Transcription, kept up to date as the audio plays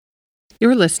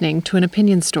You're listening to an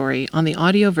opinion story on the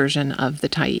audio version of The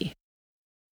Tyee.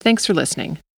 Thanks for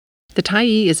listening. The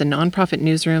Tyee is a nonprofit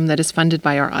newsroom that is funded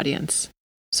by our audience.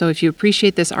 So if you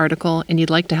appreciate this article and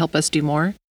you'd like to help us do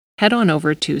more, head on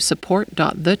over to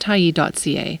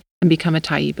support.thetyee.ca and become a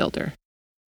Tyee builder.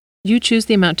 You choose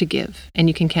the amount to give, and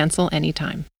you can cancel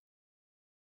anytime.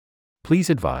 Please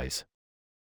advise.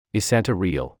 Is Santa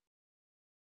real?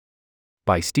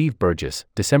 By Steve Burgess,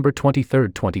 December 23,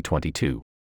 2022.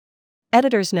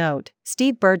 Editor's note: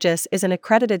 Steve Burgess is an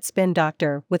accredited spin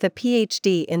doctor with a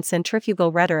PhD in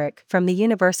centrifugal rhetoric from the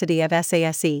University of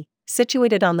SASE,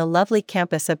 situated on the lovely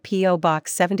campus of P.O.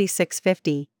 Box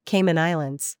 7650, Cayman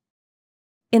Islands.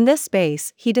 In this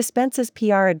space, he dispenses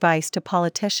PR advice to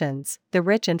politicians, the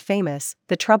rich and famous,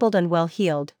 the troubled and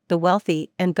well-heeled, the wealthy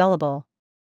and gullible.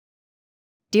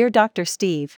 Dear Dr.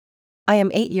 Steve, I am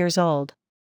 8 years old.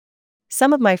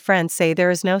 Some of my friends say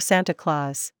there is no Santa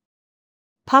Claus.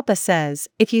 Papa says,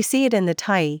 if you see it in the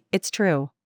Tyee, it's true.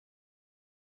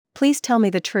 Please tell me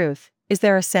the truth, is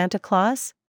there a Santa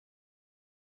Claus?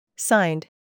 Signed,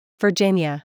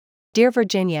 Virginia. Dear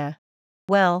Virginia.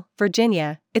 Well,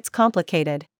 Virginia, it's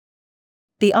complicated.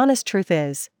 The honest truth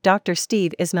is, Dr.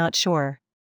 Steve is not sure.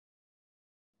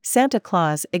 Santa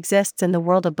Claus exists in the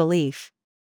world of belief.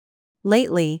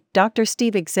 Lately, Dr.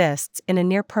 Steve exists in a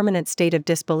near-permanent state of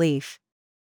disbelief.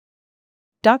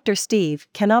 Dr. Steve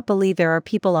cannot believe there are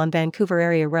people on Vancouver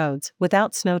area roads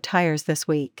without snow tires this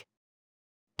week.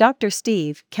 Dr.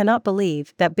 Steve cannot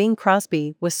believe that Bing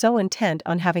Crosby was so intent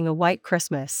on having a white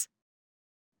Christmas.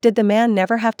 Did the man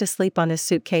never have to sleep on his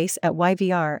suitcase at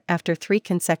YVR after 3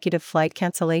 consecutive flight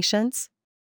cancellations?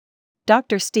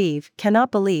 Dr. Steve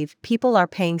cannot believe people are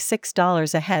paying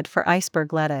 $6 a head for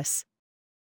iceberg lettuce.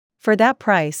 For that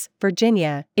price,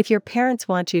 Virginia, if your parents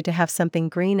want you to have something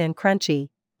green and crunchy,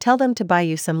 tell them to buy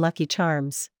you some Lucky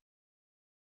Charms.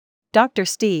 Dr.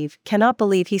 Steve cannot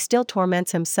believe he still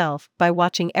torments himself by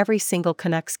watching every single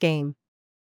Canucks game.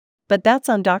 But that's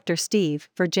on Dr. Steve,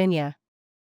 Virginia.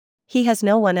 He has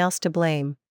no one else to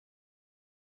blame.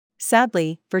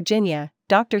 Sadly, Virginia,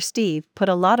 Dr. Steve put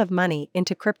a lot of money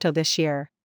into crypto this year.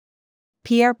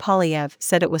 Pierre Poilievre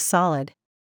said it was solid.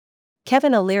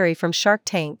 Kevin O'Leary from Shark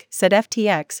Tank said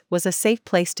FTX was a safe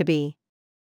place to be.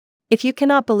 If you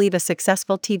cannot believe a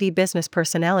successful TV business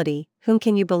personality, whom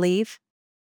can you believe?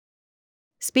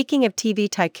 Speaking of TV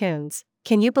tycoons,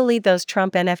 can you believe those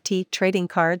Trump NFT trading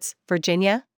cards,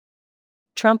 Virginia?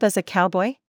 Trump as a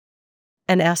cowboy?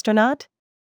 An astronaut?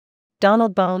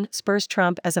 Donald Bone spurs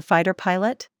Trump as a fighter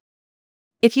pilot?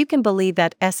 If you can believe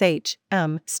that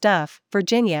stuff,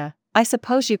 Virginia, I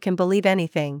suppose you can believe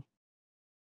anything.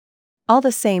 All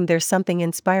the same, there's something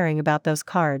inspiring about those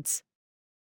cards.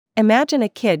 Imagine a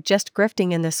kid just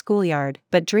grifting in the schoolyard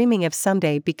but dreaming of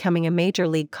someday becoming a major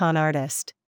league con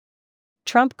artist.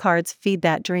 Trump cards feed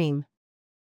that dream.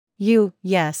 You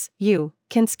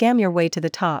can scam your way to the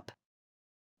top.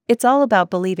 It's all about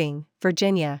believing,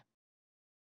 Virginia.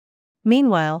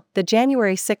 Meanwhile, the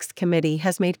January 6th committee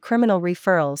has made criminal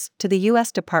referrals to the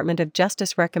U.S. Department of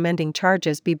Justice recommending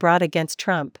charges be brought against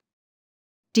Trump.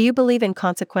 Do you believe in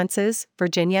consequences,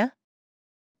 Virginia?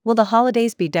 Will the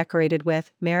holidays be decorated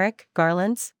with Merrick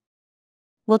garlands?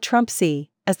 Will Trump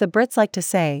see, as the Brits like to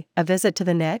say, a visit to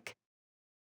the Nick?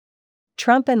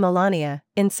 Trump and Melania,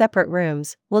 in separate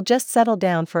rooms, will just settle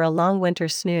down for a long winter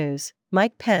snooze.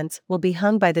 Mike Pence will be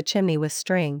hung by the chimney with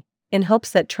string, in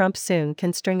hopes that Trump soon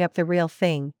can string up the real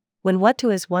thing, when what to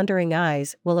his wondering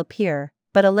eyes will appear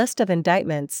but a list of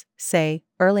indictments, say,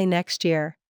 early next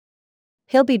year.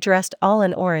 He'll be dressed all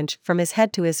in orange from his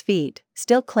head to his feet,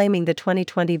 still claiming the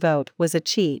 2020 vote was a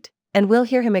cheat, and we'll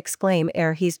hear him exclaim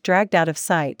ere he's dragged out of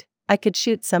sight, I could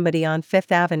shoot somebody on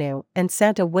Fifth Avenue and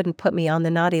Santa wouldn't put me on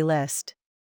the naughty list.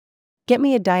 Get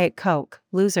me a Diet Coke,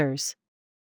 losers.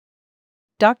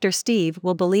 Dr. Steve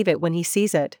will believe it when he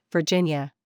sees it,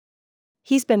 Virginia.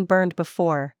 He's been burned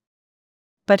before.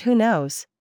 But who knows?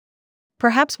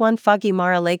 Perhaps one foggy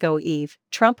Mar-a-Lago eve,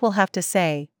 Trump will have to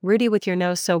say, Rudy with your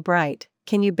nose so bright,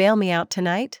 can you bail me out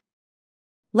tonight?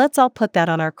 Let's all put that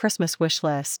on our Christmas wish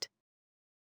list.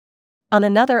 On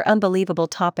another unbelievable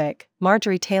topic,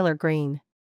 Marjorie Taylor Greene.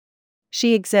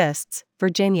 She exists,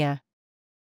 Virginia.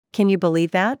 Can you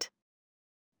believe that?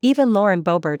 Even Lauren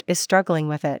Boebert is struggling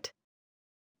with it.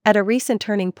 At a recent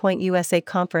Turning Point USA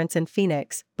conference in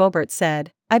Phoenix, Boebert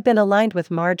said, I've been aligned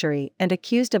with Marjorie and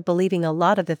accused of believing a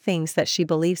lot of the things that she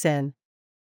believes in.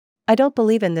 I don't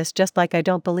believe in this just like I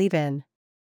don't believe in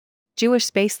Jewish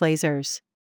space lasers.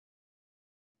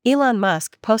 Elon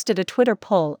Musk posted a Twitter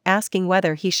poll asking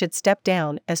whether he should step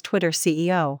down as Twitter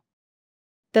CEO.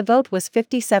 The vote was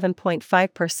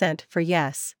 57.5% for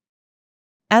yes.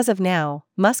 As of now,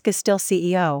 Musk is still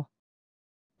CEO.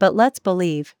 But let's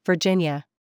believe, Virginia.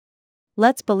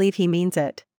 Let's believe he means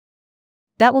it.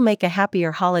 That will make a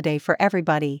happier holiday for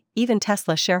everybody, even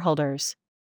Tesla shareholders.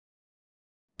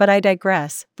 But I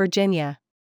digress, Virginia.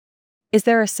 Is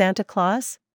there a Santa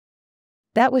Claus?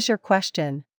 That was your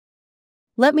question.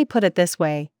 Let me put it this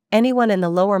way. Anyone in the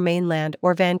Lower Mainland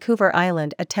or Vancouver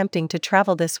Island attempting to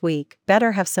travel this week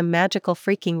better have some magical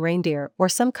freaking reindeer or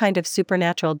some kind of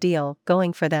supernatural deal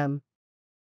going for them.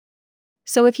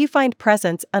 So if you find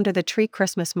presents under the tree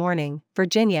Christmas morning,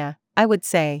 Virginia, I would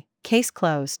say, case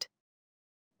closed.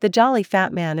 The Jolly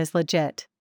Fat Man is legit.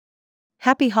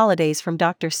 Happy holidays from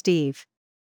Dr. Steve.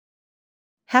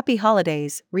 Happy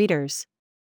holidays, readers.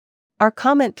 Our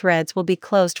comment threads will be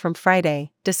closed from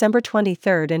Friday, December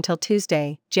 23rd until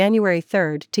Tuesday, January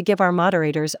 3rd to give our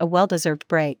moderators a well-deserved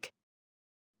break.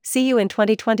 See you in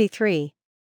 2023.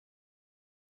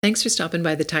 Thanks for stopping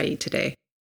by the Tyee today.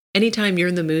 Anytime you're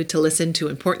in the mood to listen to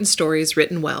important stories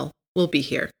written well, we'll be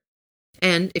here.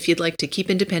 And if you'd like to keep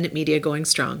independent media going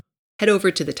strong, head over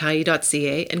to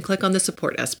thetyee.ca and click on the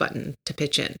Support Us button to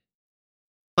pitch in.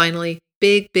 Finally,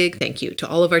 big thank you to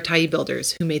all of our Tyee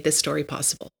builders who made this story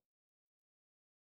possible.